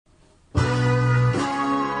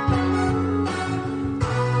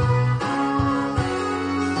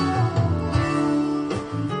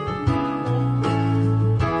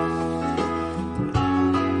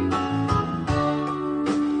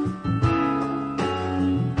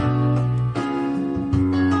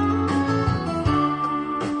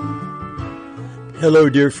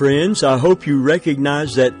Hello, dear friends. I hope you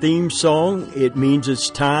recognize that theme song. It means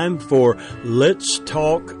it's time for Let's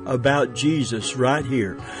Talk About Jesus right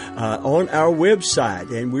here on our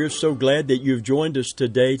website. And we're so glad that you've joined us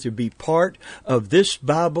today to be part of this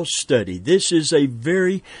Bible study. This is a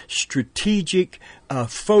very strategic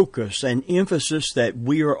focus and emphasis that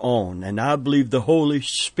we are on. And I believe the Holy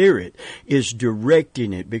Spirit is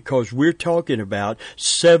directing it because we're talking about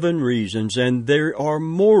 7 reasons, and there are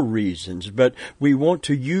more reasons, but we want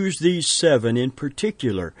to use these 7 in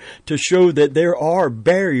particular to show that there are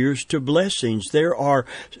barriers to blessings. There are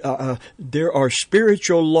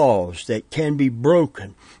spiritual laws that can be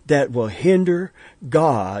broken that will hinder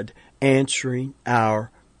God answering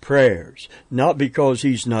our prayers. Not because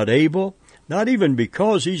He's not able, not even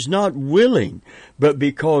because He's not willing, but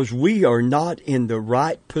because we are not in the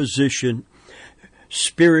right position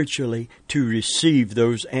spiritually to receive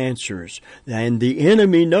those answers. And the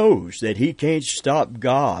enemy knows that he can't stop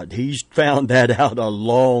God. He's found that out a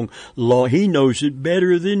long, he knows it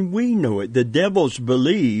better than we know it. The devils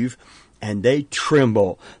believe and they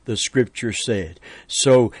tremble, the Scripture said.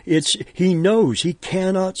 So he knows he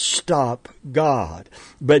cannot stop God,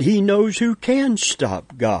 but he knows who can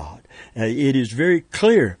stop God. It is very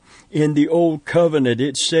clear in the Old Covenant.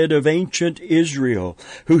 It said of ancient Israel,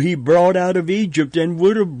 who He brought out of Egypt and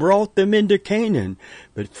would have brought them into Canaan.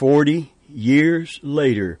 But 40 years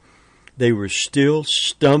later, they were still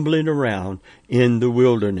stumbling around in the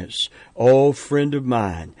wilderness. Oh, friend of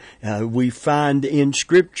mine, we find in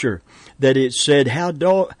Scripture that it said,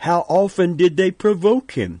 how often did they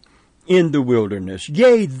provoke Him in the wilderness?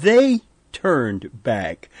 Yea, they turned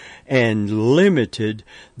back and limited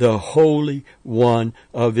the Holy One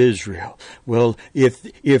of Israel. Well,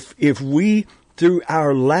 if we, through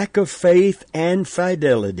our lack of faith and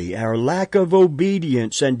fidelity, our lack of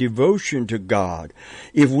obedience and devotion to God,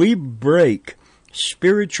 if we break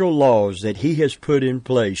spiritual laws that He has put in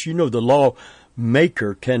place, you know, the law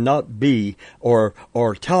maker cannot be or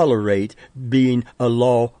tolerate being a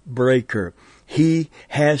law breaker. He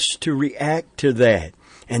has to react to that.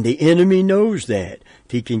 And the enemy knows that.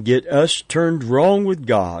 If he can get us turned wrong with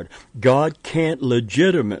God, God can't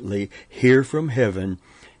legitimately hear from heaven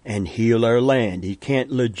and heal our land. He can't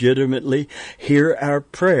legitimately hear our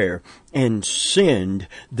prayer and send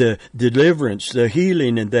the deliverance, the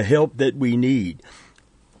healing, and the help that we need.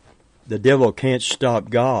 The devil can't stop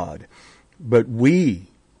God. But we,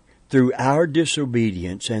 through our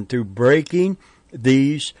disobedience and through breaking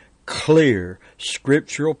these clear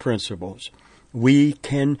scriptural principles, we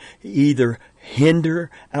can either hinder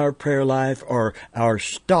our prayer life or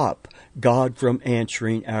stop God from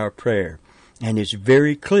answering our prayer. And it's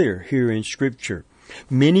very clear here in Scripture.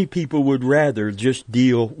 Many people would rather just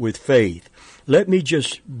deal with faith. Let me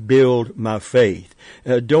just build my faith.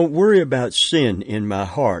 Don't worry about sin in my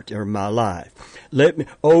heart or my life.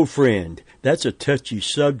 Oh friend, that's a touchy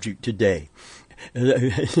subject today.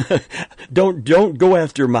 Don't go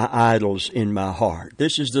after my idols in my heart.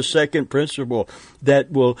 This is the second principle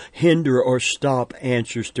that will hinder or stop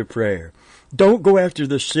answers to prayer. Don't go after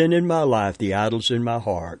the sin in my life, the idols in my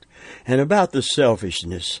heart, and about the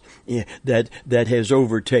selfishness that has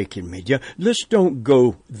overtaken me. Let's don't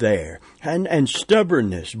go there. And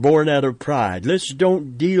stubbornness born out of pride. Let's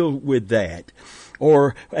don't deal with that.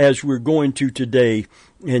 Or as we're going to today,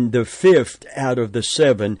 in the 5th out of the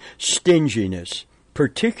 7, stinginess,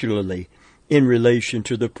 particularly in relation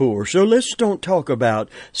to the poor. So let's don't talk about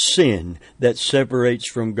sin that separates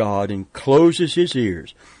from God and closes His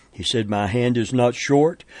ears. He said, my hand is not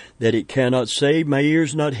short, that it cannot save. My ear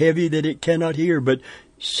is not heavy, that it cannot hear. But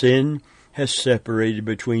sin has separated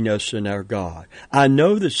between us and our God. I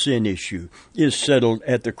know the sin issue is settled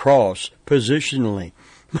at the cross positionally.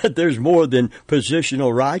 But there's more than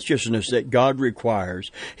positional righteousness that God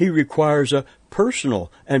requires. He requires a personal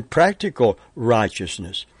and practical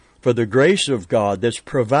righteousness. For the grace of God that's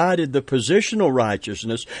provided the positional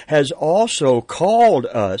righteousness has also called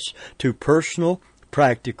us to personal,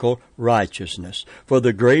 practical righteousness. For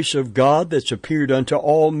the grace of God that's appeared unto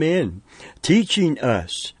all men, teaching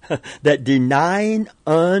us that denying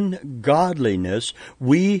ungodliness,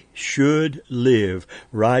 we should live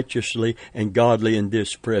righteously and godly in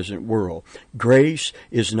this present world. Grace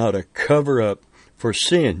is not a cover-up for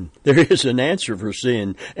sin. There is an answer for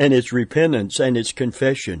sin, and it's repentance and it's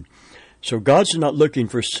confession. So God's not looking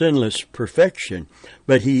for sinless perfection,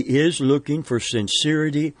 but He is looking for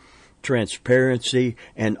sincerity, transparency,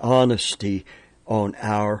 and honesty on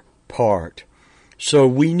our part. So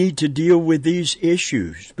we need to deal with these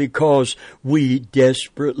issues because we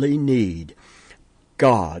desperately need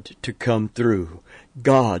God to come through,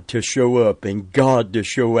 God to show up, and God to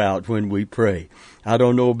show out when we pray. I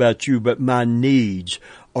don't know about you, but my needs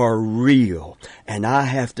are real, and I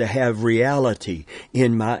have to have reality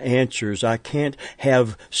in my answers. I can't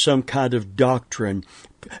have some kind of doctrine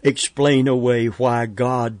explain away why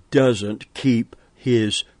God doesn't keep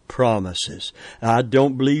His promises. I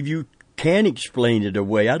don't believe you can explain it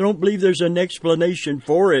away. I don't believe there's an explanation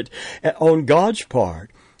for it on God's part.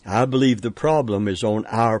 I believe the problem is on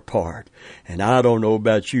our part. And I don't know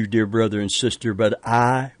about you, dear brother and sister, but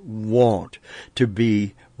I want to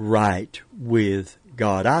be right with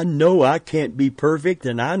God. I know I can't be perfect,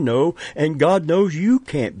 and I know, and God knows you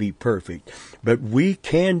can't be perfect, but we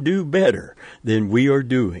can do better than we are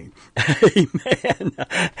doing. Amen.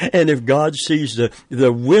 And if God sees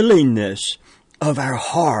the willingness of our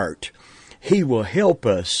heart, He will help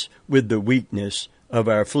us with the weakness of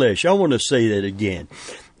our flesh. I want to say that again.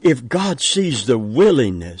 If God sees the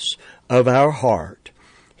willingness of our heart,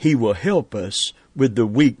 He will help us with the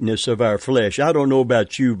weakness of our flesh. I don't know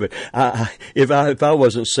about you, but if I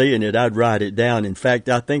wasn't saying it, I'd write it down. In fact,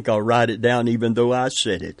 I think I'll write it down even though I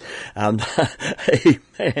said it.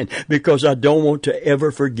 Amen. Because I don't want to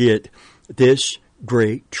ever forget this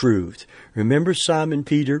great truth. Remember Simon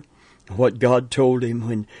Peter? What God told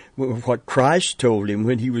him what Christ told him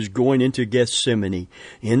when He was going into Gethsemane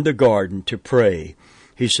in the garden to pray.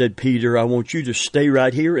 He said, Peter, I want you to stay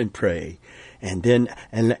right here and pray. And then,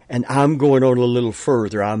 and I'm going on a little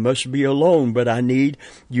further. I must be alone, but I need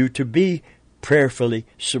you to be prayerfully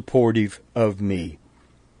supportive of me.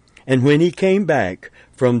 And when he came back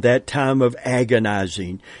from that time of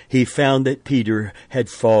agonizing, he found that Peter had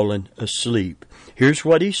fallen asleep. Here's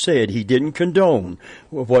what he said. He didn't condone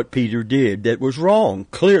what Peter did. That was wrong,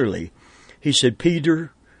 clearly. He said,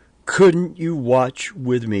 Peter, couldn't you watch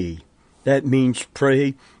with me? That means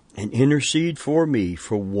pray and intercede for me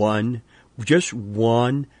for just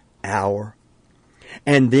 1 hour.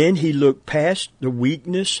 And then he looked past the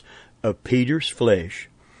weakness of Peter's flesh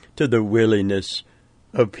to the willingness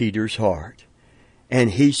of Peter's heart.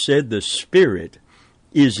 And he said, the spirit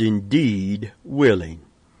is indeed willing,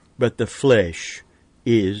 but the flesh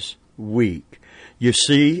is weak. You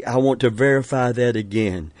see, I want to verify that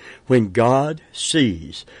again. When God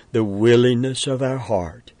sees the willingness of our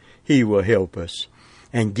heart, He will help us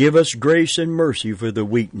and give us grace and mercy for the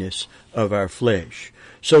weakness of our flesh.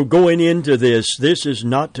 So going into this is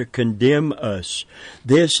not to condemn us.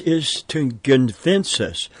 This is to convince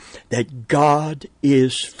us that God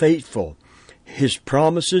is faithful. His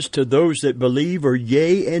promises to those that believe are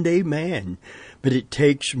yea and amen. But it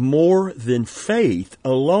takes more than faith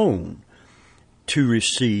alone to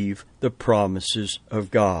receive the promises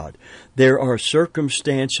of God. There are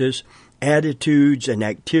circumstances, attitudes, and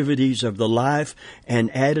activities of the life and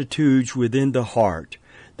attitudes within the heart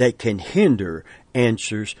that can hinder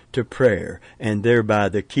answers to prayer and thereby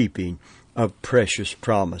the keeping of precious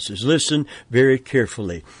promises. Listen very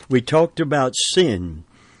carefully. We talked about sin,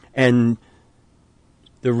 and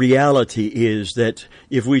the reality is that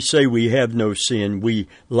if we say we have no sin, we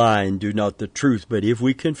lie and do not the truth. But if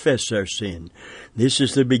we confess our sin, this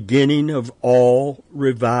is the beginning of all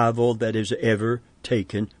revival that has ever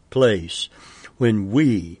taken place. When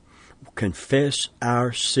we confess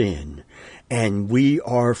our sin and we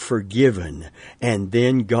are forgiven, and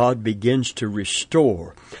then God begins to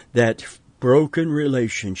restore that broken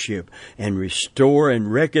relationship and restore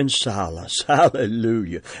and reconcile us.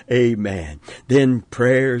 Hallelujah. Amen. Then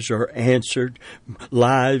prayers are answered.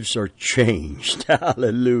 Lives are changed.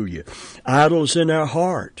 Hallelujah. Idols in our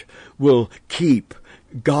heart will keep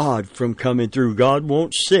God from coming through. God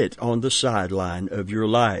won't sit on the sideline of your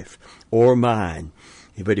life or mine.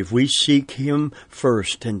 But if we seek Him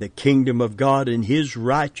first and the kingdom of God and His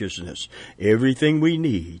righteousness, everything we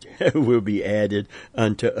need will be added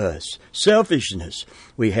unto us. Selfishness.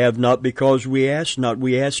 We have not because we ask not.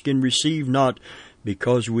 We ask and receive not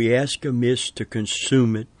because we ask amiss to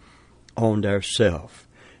consume it on ourselves.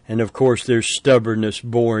 And of course there's stubbornness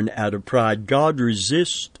born out of pride. God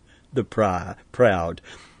resists the proud,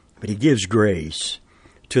 but He gives grace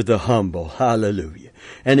to the humble. Hallelujah.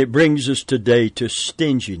 And it brings us today to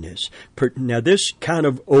stinginess. Now this kind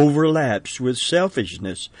of overlaps with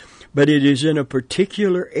selfishness, but it is in a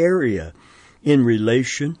particular area in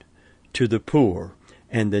relation to the poor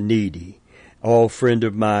and the needy. Oh, friend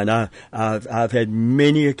of mine, I've had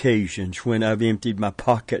many occasions when I've emptied my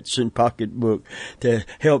pockets and pocketbook to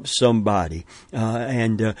help somebody,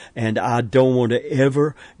 and I don't want to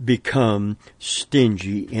ever become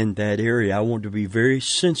stingy in that area. I want to be very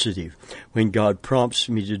sensitive when God prompts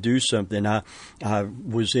me to do something. I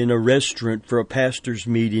was in a restaurant for a pastor's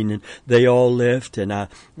meeting, and they all left, and I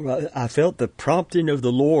felt the prompting of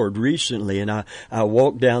the Lord recently, and I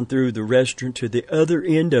walked down through the restaurant to the other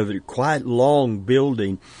end of it, quite long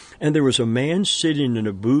building, and there was a man sitting in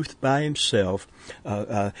a booth by himself,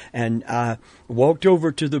 and I walked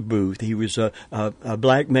over to the booth. He was a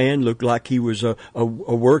black man, looked like he was a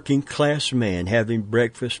working class man, having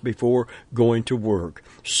breakfast before going to work,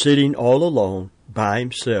 sitting all alone by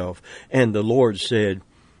himself, and the Lord said,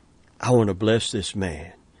 I want to bless this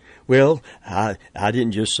man. Well, I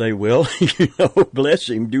didn't just say, well, bless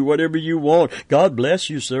him, do whatever you want. God bless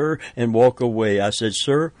you, sir, and walk away. I said,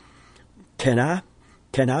 sir, Can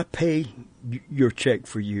I pay your check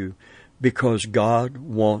for you? Because God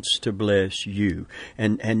wants to bless you.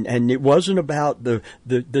 And it wasn't about the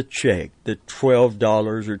check, the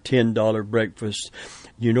 $12 or $10 breakfast.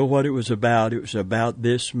 You know what it was about? It was about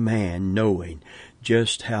this man knowing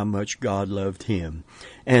just how much God loved him,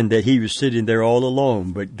 and that he was sitting there all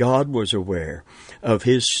alone, but God was aware of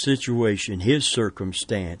his situation, his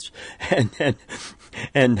circumstance.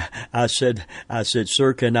 And I said,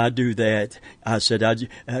 sir, can I do that? I said,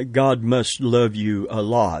 God must love you a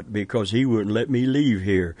lot, because he wouldn't let me leave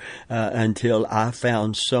here until I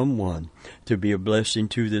found someone to be a blessing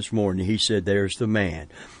to this morning. He said, there's the man.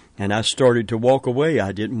 And I started to walk away.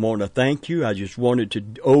 I didn't want to thank you. I just wanted to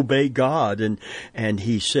obey God. And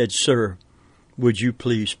he said, sir, would you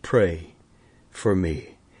please pray for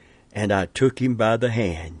me? And I took him by the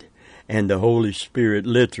hand, and the Holy Spirit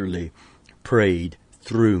literally prayed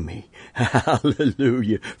through me.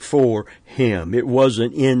 Hallelujah. For him. It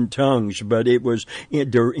wasn't in tongues, but it was in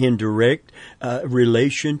direct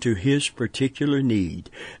relation to his particular need.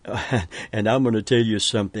 And I'm going to tell you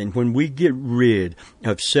something. When we get rid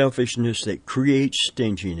of selfishness that creates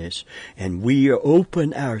stinginess, and we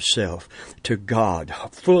open ourselves to God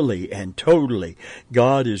fully and totally,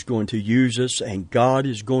 God is going to use us, and God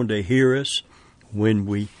is going to hear us when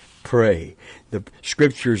we pray. The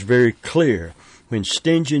Scripture is very clear. When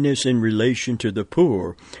stinginess in relation to the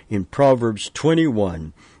poor, in Proverbs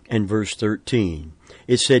 21 and verse 13,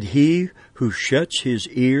 it said, he who shuts his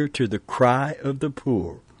ear to the cry of the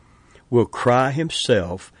poor will cry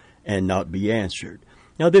himself and not be answered.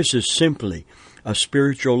 Now, this is simply a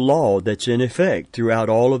spiritual law that's in effect throughout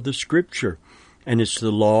all of the Scripture, and it's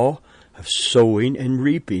the law of sowing and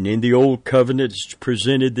reaping. In the Old Covenant, it's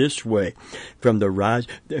presented this way: from the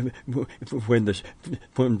rising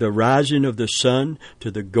of the sun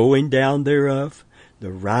to the going down thereof,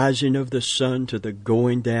 the rising of the sun to the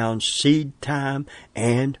going down, seed time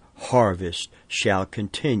and harvest shall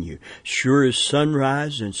continue. Sure as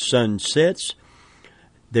sunrise and sunsets,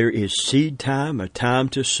 there is seed time, a time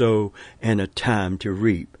to sow, and a time to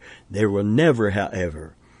reap. There will never,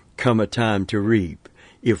 however, come a time to reap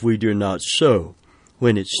if we do not sow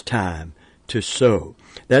when it's time to sow.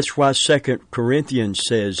 That's why 2 Corinthians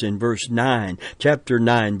says in chapter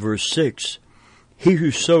 9, verse 6, he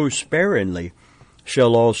who sows sparingly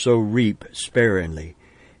shall also reap sparingly,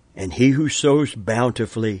 and he who sows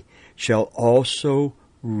bountifully shall also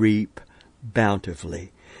reap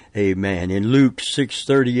bountifully. Amen. In Luke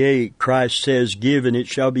 6:38, Christ says, give, and it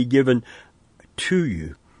shall be given to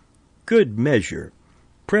you. Good measure,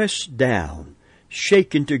 pressed down,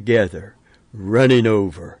 shaken together, running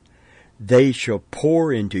over, they shall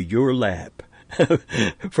pour into your lap.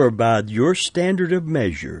 For by your standard of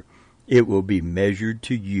measure, it will be measured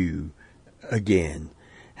to you again.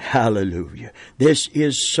 Hallelujah. This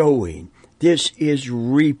is sowing. This is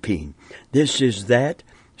reaping. This is that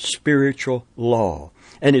spiritual law.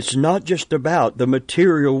 And it's not just about the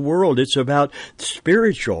material world. It's about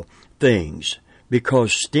spiritual things.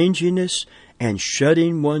 Because stinginess and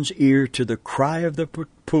shutting one's ear to the cry of the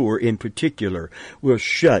poor in particular will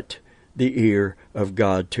shut the ear of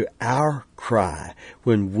God to our cry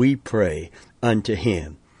when we pray unto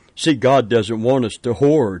Him. See, God doesn't want us to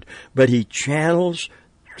hoard, but He channels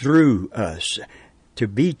through us, to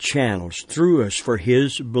be channels through us for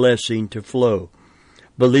His blessing to flow.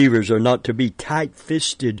 Believers are not to be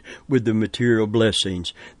tight-fisted with the material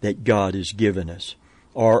blessings that God has given us.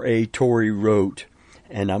 R.A. Torrey wrote,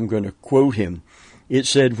 and I'm going to quote him, it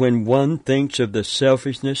said, when one thinks of the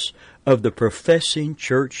selfishness of the professing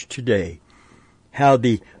church today, how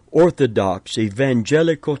the orthodox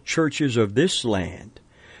evangelical churches of this land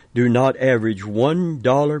do not average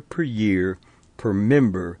 $1 per year per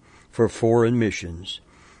member for foreign missions.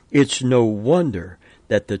 It's no wonder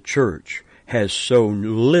that the church has so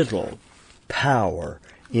little power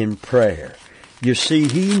in prayer. You see,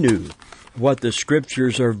 he knew what the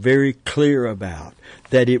Scriptures are very clear about,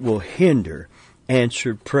 that it will hinder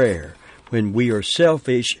answered prayer when we are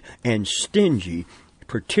selfish and stingy,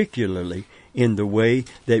 particularly in the way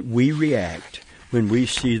that we react when we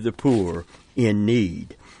see the poor in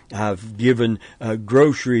need. I've given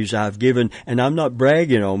groceries, and I'm not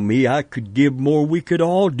bragging on me, I could give more, we could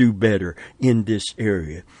all do better in this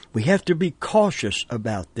area. We have to be cautious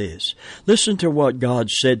about this. Listen to what God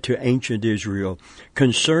said to ancient Israel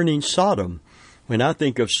concerning Sodom. When I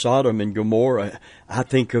think of Sodom and Gomorrah, I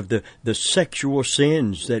think of the sexual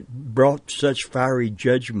sins that brought such fiery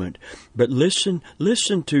judgment. But listen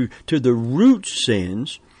to the root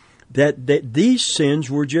sins, that these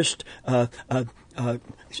sins were just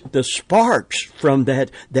the sparks from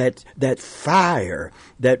that fire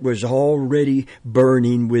that was already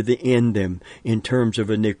burning within them in terms of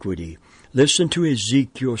iniquity. Listen to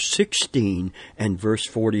Ezekiel 16 and verse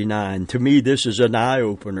 49. To me, this is an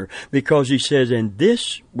eye-opener, because he says, "And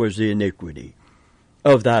this was the iniquity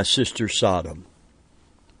of thy sister Sodom."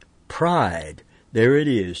 Pride. There it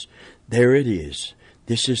is. There it is.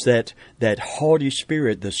 This is that haughty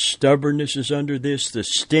spirit. The stubbornness is under this. The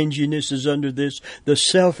stinginess is under this. The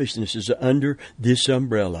selfishness is under this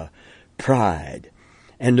umbrella. Pride.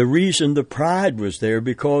 And the reason the pride was there,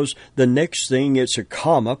 because the next thing, it's a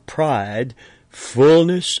comma, pride,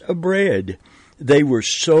 fullness of bread. They were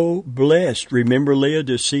so blessed. Remember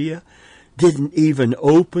Laodicea? Didn't even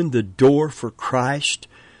open the door for Christ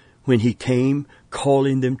when he came,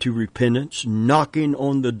 calling them to repentance, knocking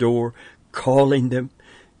on the door, calling them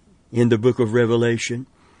in the book of Revelation.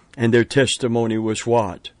 And their testimony was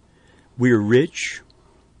what? We're rich.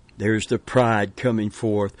 There's the pride coming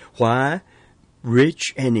forth. Why?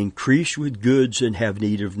 Rich and increase with goods and have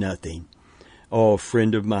need of nothing. Oh,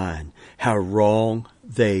 friend of mine, how wrong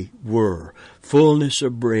they were. Fullness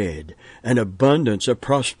of bread, an abundance of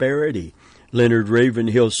prosperity. Leonard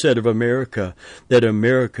Ravenhill said of America that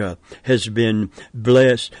America has been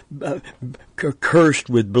blessed, cursed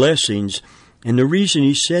with blessings. And the reason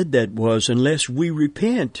he said that was, unless we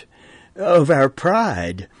repent of our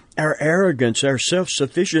pride, our arrogance, our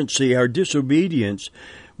self-sufficiency, our disobedience,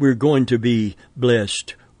 we're going to be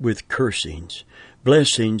blessed with cursings.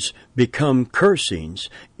 Blessings become cursings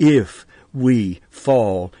if we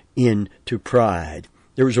fall into pride.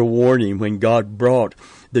 There was a warning when God brought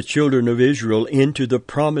the children of Israel into the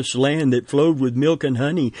promised land that flowed with milk and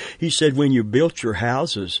honey. He said, when you built your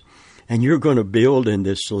houses, and you're going to build in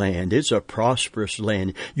this land, it's a prosperous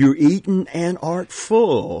land. You're eaten and art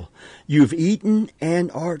full. You've eaten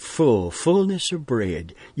and art full. Fullness of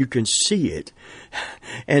bread. You can see it.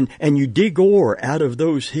 And you dig ore out of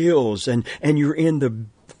those hills, and you're in the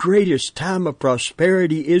greatest time of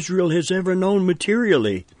prosperity Israel has ever known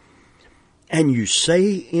materially. And you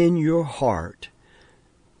say in your heart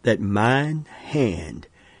that mine hand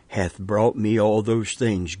hath brought me all those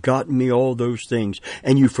things, gotten me all those things,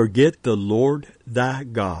 and you forget the Lord thy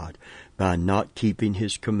God by not keeping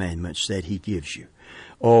his commandments that he gives you.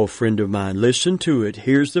 Oh, friend of mine, listen to it.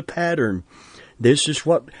 Here's the pattern. This is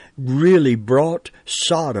what really brought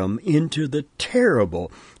Sodom into the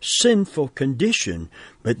terrible, sinful condition.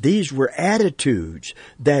 But these were attitudes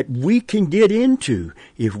that we can get into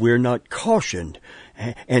if we're not cautioned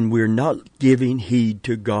and we're not giving heed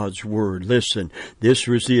to God's word. Listen, this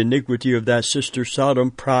was the iniquity of thy sister Sodom: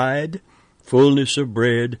 pride, fullness of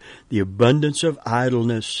bread, the abundance of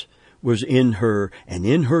idleness was in her and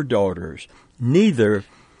in her daughters. Neither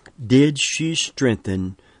did she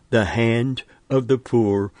strengthen the hand of the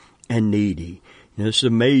poor and needy. You know, it's an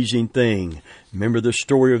amazing thing. Remember the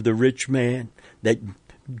story of the rich man that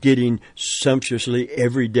getting sumptuously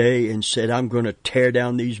every day and said, I'm going to tear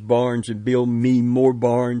down these barns and build me more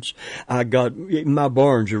barns. My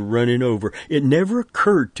barns are running over. It never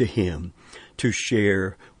occurred to him to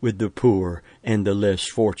share with the poor and the less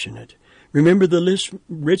fortunate. Remember the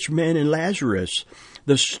rich man and Lazarus,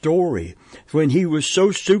 the story when he was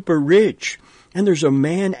so super rich, and there's a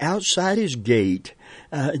man outside his gate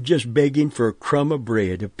just begging for a crumb of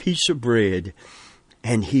bread, a piece of bread,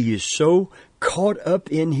 and he is so caught up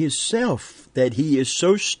in himself that he is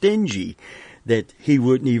so stingy that he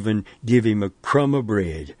wouldn't even give him a crumb of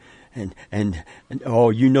bread. And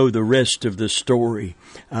oh, you know the rest of the story,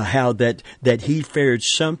 how that he fared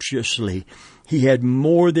sumptuously. He had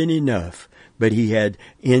more than enough, but he had,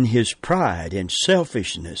 in his pride and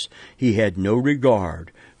selfishness, he had no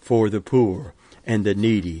regard for the poor and the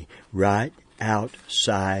needy right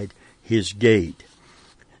outside his gate.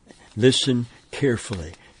 Listen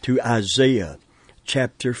carefully. to Isaiah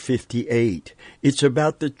chapter 58. It's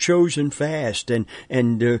about the chosen fast, and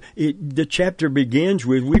the chapter begins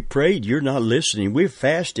with, we prayed, you're not listening. We've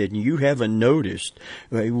fasted, and you haven't noticed.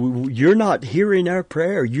 You're not hearing our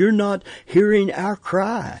prayer. You're not hearing our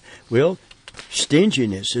cry. Well,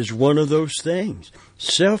 stinginess is one of those things.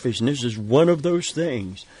 Selfishness is one of those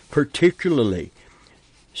things, particularly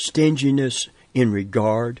stinginess in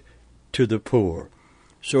regard to the poor.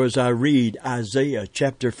 So as I read Isaiah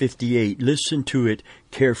chapter 58, listen to it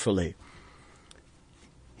carefully.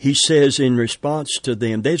 He says in response to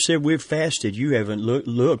them, they said, we've fasted, you haven't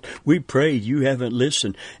looked. We prayed, you haven't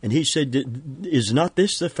listened. And he said, is not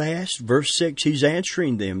this the fast? Verse 6, he's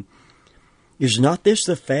answering them. Is not this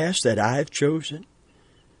the fast that I have chosen?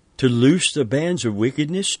 To loose the bands of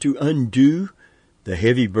wickedness, to undo the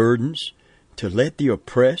heavy burdens, to let the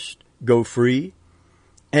oppressed go free,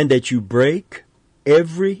 and that you break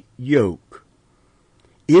every yoke.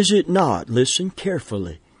 Is it not, listen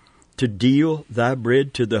carefully, to deal thy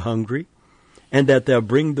bread to the hungry, and that thou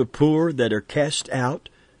bring the poor that are cast out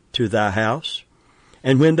to thy house?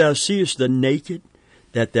 And when thou seest the naked,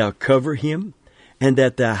 that thou cover him, and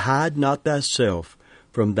that thou hide not thyself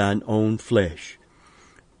from thine own flesh.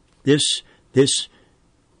 This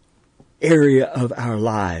area of our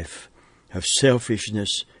life of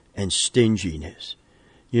selfishness and stinginess.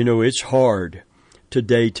 You know, it's hard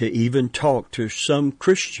today to even talk to some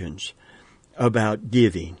Christians about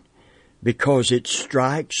giving because it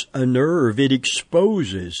strikes a nerve. It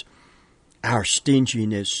exposes our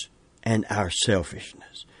stinginess and our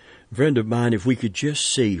selfishness. A friend of mine, if we could just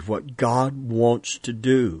see what God wants to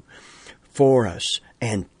do for us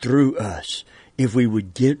and through us, if we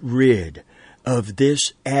would get rid of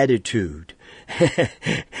this attitude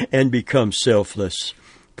and become selfless.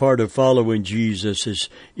 Part of following Jesus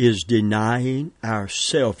is denying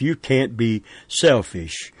ourself. You can't be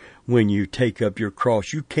selfish when you take up your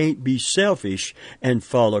cross. You can't be selfish and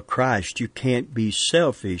follow Christ. You can't be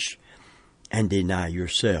selfish and deny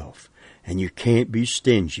yourself. And you can't be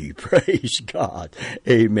stingy. Praise God.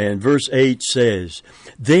 Amen. Verse 8 says,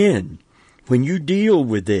 then, when you deal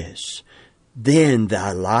with this, then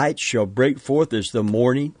thy light shall break forth as the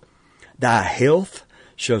morning, thy health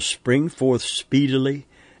shall spring forth speedily,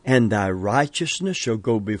 and thy righteousness shall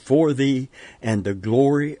go before thee, and the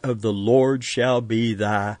glory of the Lord shall be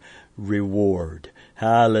thy reward.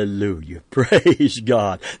 Hallelujah. Praise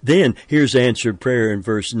God. Then, here's answered prayer in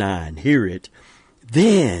verse 9. Hear it.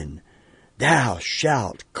 Then thou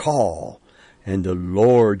shalt call, and the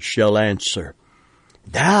Lord shall answer.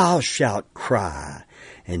 Thou shalt cry,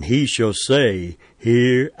 and he shall say,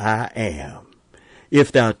 here I am.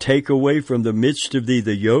 If thou take away from the midst of thee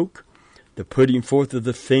the yoke, the putting forth of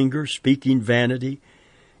the finger, speaking vanity,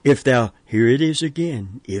 if thou, here it is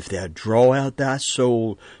again, if thou draw out thy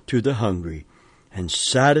soul to the hungry, and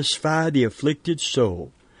satisfy the afflicted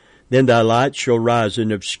soul, then thy light shall rise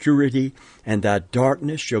in obscurity, and thy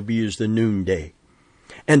darkness shall be as the noonday.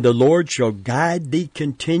 And the Lord shall guide thee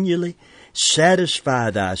continually, satisfy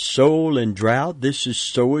thy soul in drought. This is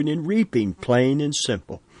sowing and reaping, plain and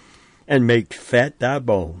simple. And make fat thy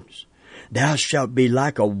bones. Thou shalt be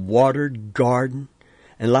like a watered garden,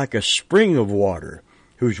 and like a spring of water,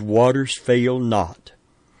 whose waters fail not.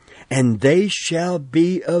 And they shall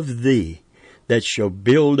be of thee that shall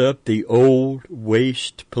build up the old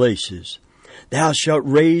waste places. Thou shalt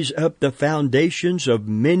raise up the foundations of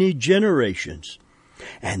many generations,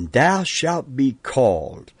 and thou shalt be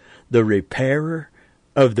called the repairer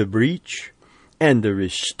of the breach, and the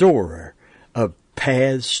restorer of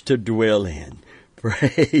paths to dwell in.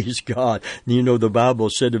 Praise God. You know, the Bible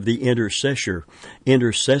said of the intercessor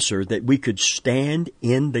that we could stand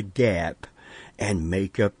in the gap and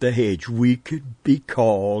make up the hedge. We could be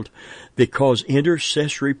called, because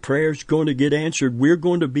intercessory prayer is going to get answered. We're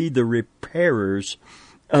going to be the repairers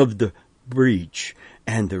of the breach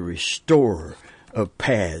and the restorer of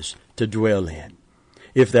paths to dwell in.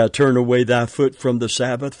 If thou turn away thy foot from the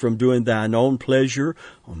Sabbath, from doing thine own pleasure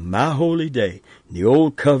on my holy day, in the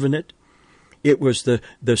old covenant, it was the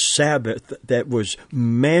Sabbath that was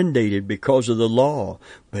mandated because of the law.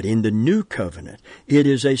 But in the new covenant, it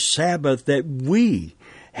is a Sabbath that we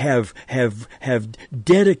have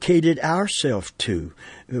dedicated ourselves to,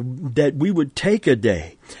 that we would take a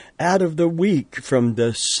day out of the week from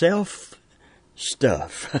the self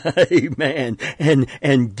stuff, amen,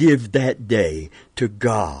 and give that day to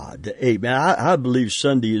God, amen. I believe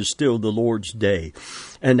Sunday is still the Lord's day,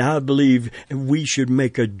 and I believe we should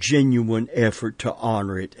make a genuine effort to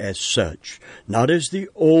honor it as such, not as the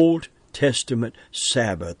Old Testament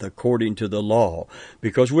Sabbath according to the law,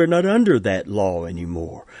 because we're not under that law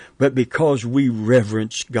anymore, but because we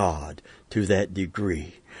reverence God to that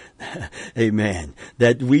degree. Amen.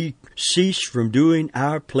 That we cease from doing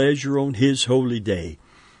our pleasure on His holy day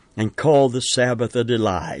and call the Sabbath a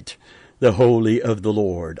delight, the holy of the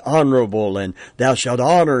Lord, honorable, and thou shalt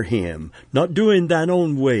honor Him, not doing thine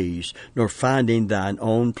own ways, nor finding thine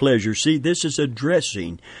own pleasure. See, this is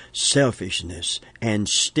addressing selfishness and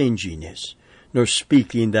stinginess, nor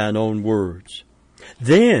speaking thine own words.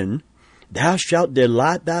 Then thou shalt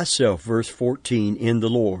delight thyself, verse 14, in the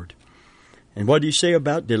Lord. And what do you say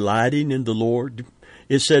about delighting in the Lord?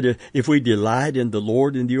 It said, if we delight in the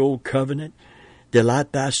Lord in the old covenant,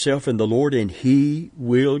 delight thyself in the Lord, and He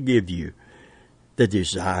will give you the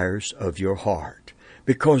desires of your heart.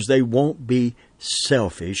 Because they won't be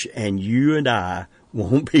selfish, and you and I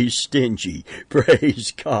won't be stingy.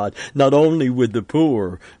 Praise God. Not only with the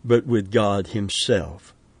poor, but with God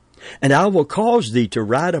Himself. And I will cause thee to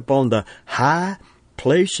ride upon the high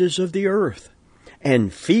places of the earth,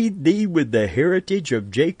 and feed thee with the heritage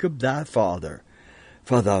of Jacob thy father.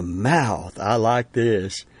 For the mouth, I like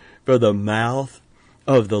this, for the mouth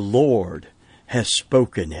of the Lord has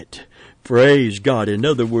spoken it. Praise God. In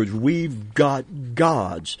other words, we've got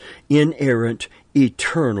God's inerrant,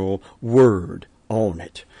 eternal word on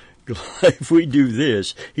it. If we do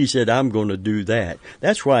this, He said, I'm going to do that.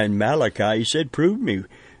 That's why in Malachi He said, prove me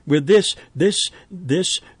with this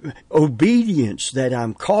obedience that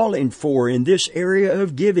I'm calling for in this area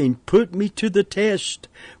of giving. Put me to the test.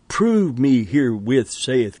 Prove me herewith,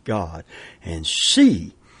 saith God, and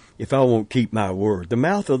see if I won't keep my word. The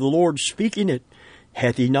mouth of the Lord speaking it.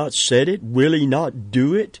 Hath He not said it? Will He not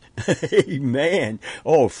do it? Amen.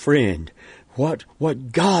 Oh, friend, what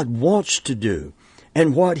God wants to do,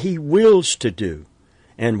 and what He wills to do,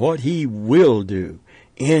 and what He will do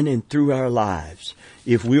in and through our lives,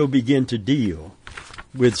 if we'll begin to deal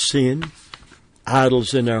with sin,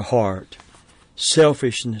 idols in our heart,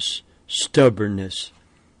 selfishness, stubbornness,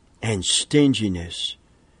 and stinginess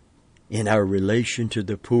in our relation to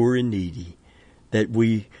the poor and needy, that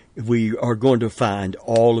we are going to find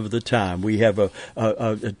all of the time. We have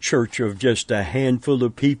a church of just a handful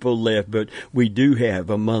of people left, but we do have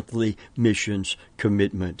a monthly missions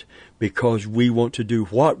commitment, because we want to do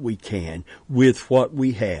what we can with what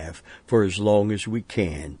we have for as long as we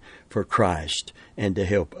can for Christ and to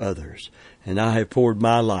help others. And I have poured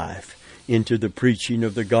my life into the preaching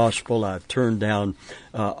of the gospel. I've turned down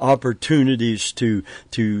opportunities to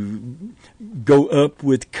go up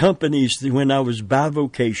with companies when I was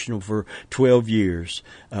bivocational for 12 years.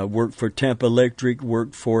 Worked for Tampa Electric,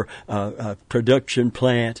 worked for a production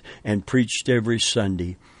plant, and preached every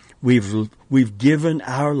Sunday. We've given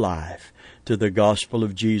our life to the gospel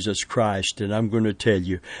of Jesus Christ, and I'm going to tell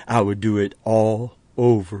you, I would do it all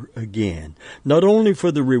over again. Not only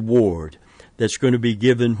for the reward that's going to be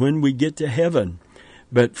given when we get to heaven,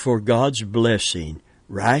 but for God's blessing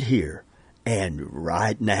right here and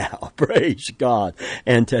right now. Praise God.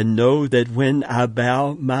 And to know that when I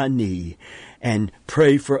bow my knee and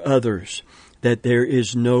pray for others, that there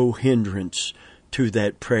is no hindrance to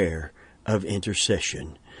that prayer of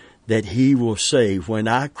intercession. That He will say, when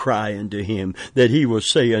I cry unto Him, that He will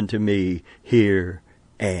say unto me, here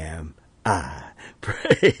am I.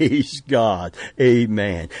 Praise God.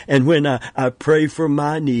 Amen. And when I pray for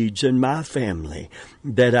my needs and my family,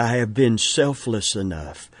 that I have been selfless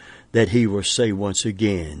enough that He will say once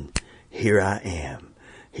again, here I am.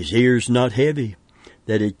 His ear's not heavy,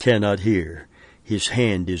 that it cannot hear. His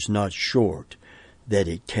hand is not short, that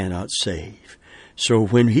it cannot save. So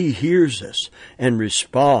when He hears us and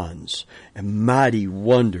responds, and mighty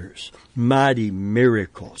wonders, mighty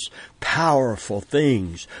miracles, powerful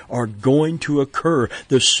things are going to occur.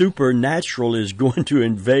 The supernatural is going to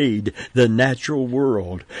invade the natural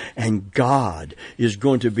world, and God is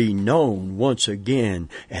going to be known once again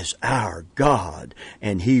as our God,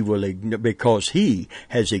 and He will, because He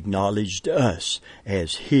has acknowledged us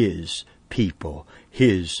as His people,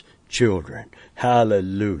 His children.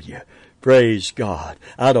 Hallelujah. Praise God.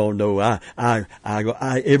 I don't know. I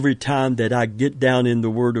every time that I get down in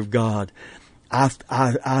the Word of God,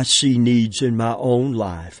 I see needs in my own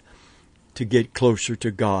life to get closer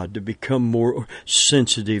to God, to become more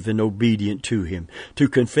sensitive and obedient to Him, to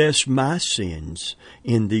confess my sins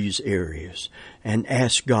in these areas and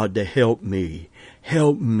ask God to help me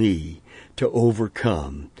to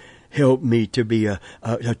overcome, help me to be a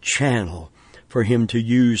channel for Him to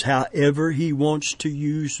use however He wants to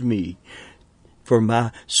use me for my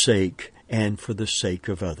sake and for the sake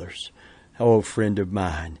of others. Oh, friend of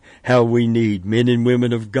mine, how we need men and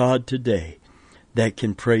women of God today that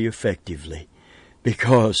can pray effectively.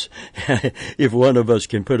 Because if one of us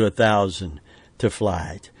can put 1,000 to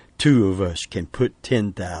flight, two of us can put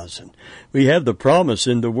 10,000. We have the promise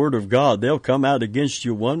in the Word of God. They'll come out against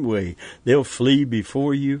you one way. They'll flee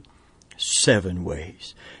before you 7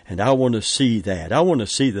 ways. And I want to see that. I want to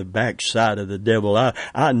see the backside of the devil.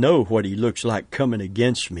 I know what he looks like coming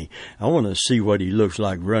against me. I want to see what he looks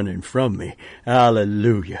like running from me.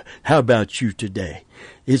 Hallelujah. How about you today?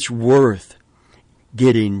 It's worth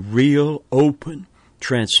getting real, open,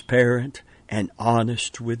 transparent, and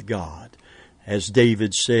honest with God. As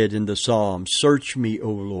David said in the Psalm, "Search me,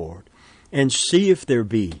 O Lord, and see if there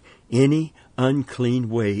be any unclean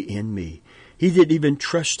way in me." He didn't even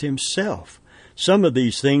trust himself. Some of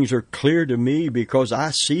these things are clear to me because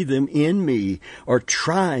I see them in me or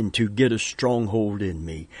trying to get a stronghold in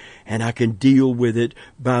me. And I can deal with it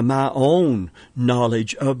by my own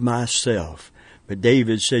knowledge of myself. But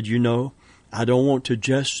David said, I don't want to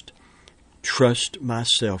just trust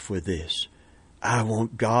myself with this. I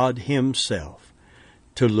want God Himself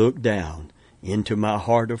to look down into my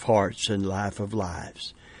heart of hearts and life of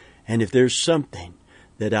lives. And if there's something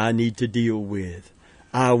that I need to deal with,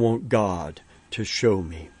 I want God to show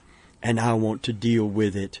me. And I want to deal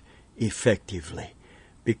with it effectively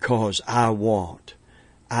because I want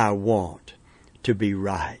to be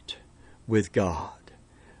right with God.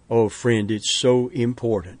 Oh, friend, it's so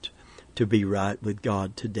important to be right with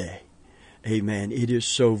God today. Amen. It is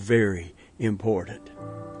so very important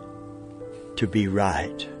to be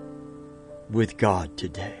right with God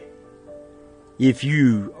today. If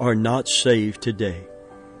you are not saved today,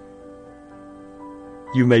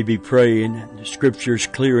 you may be praying, and the Scripture is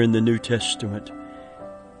clear in the New Testament.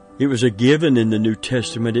 It was a given in the New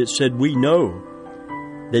Testament. It said, "We know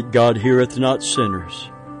that God heareth not sinners.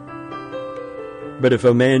 But if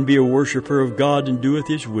a man be a worshipper of God and doeth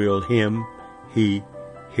His will, him He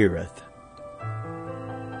heareth."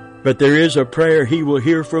 But there is a prayer He will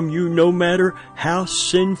hear from you no matter how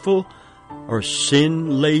sinful or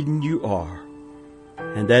sin-laden you are.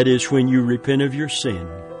 And that is when you repent of your sin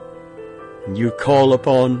and you call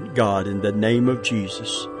upon God in the name of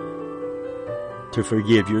Jesus to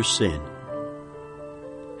forgive your sin.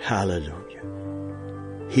 Hallelujah.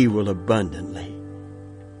 He will abundantly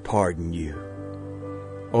pardon you.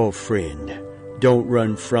 Oh, friend, don't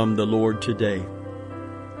run from the Lord today.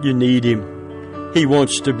 You need Him. He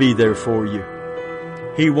wants to be there for you.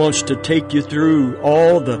 He wants to take you through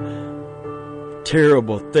all the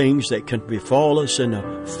terrible things that can befall us in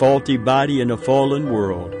a faulty body in a fallen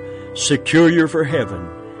world. Secure you for heaven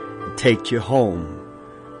and take you home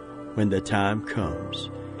when the time comes.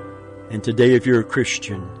 And today, if you're a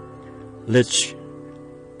Christian, let's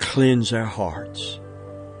cleanse our hearts.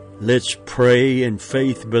 Let's pray in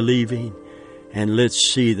faith believing, and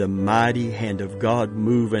let's see the mighty hand of God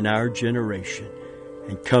move in our generation.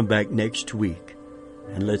 And come back next week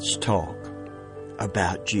and let's talk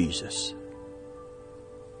about Jesus.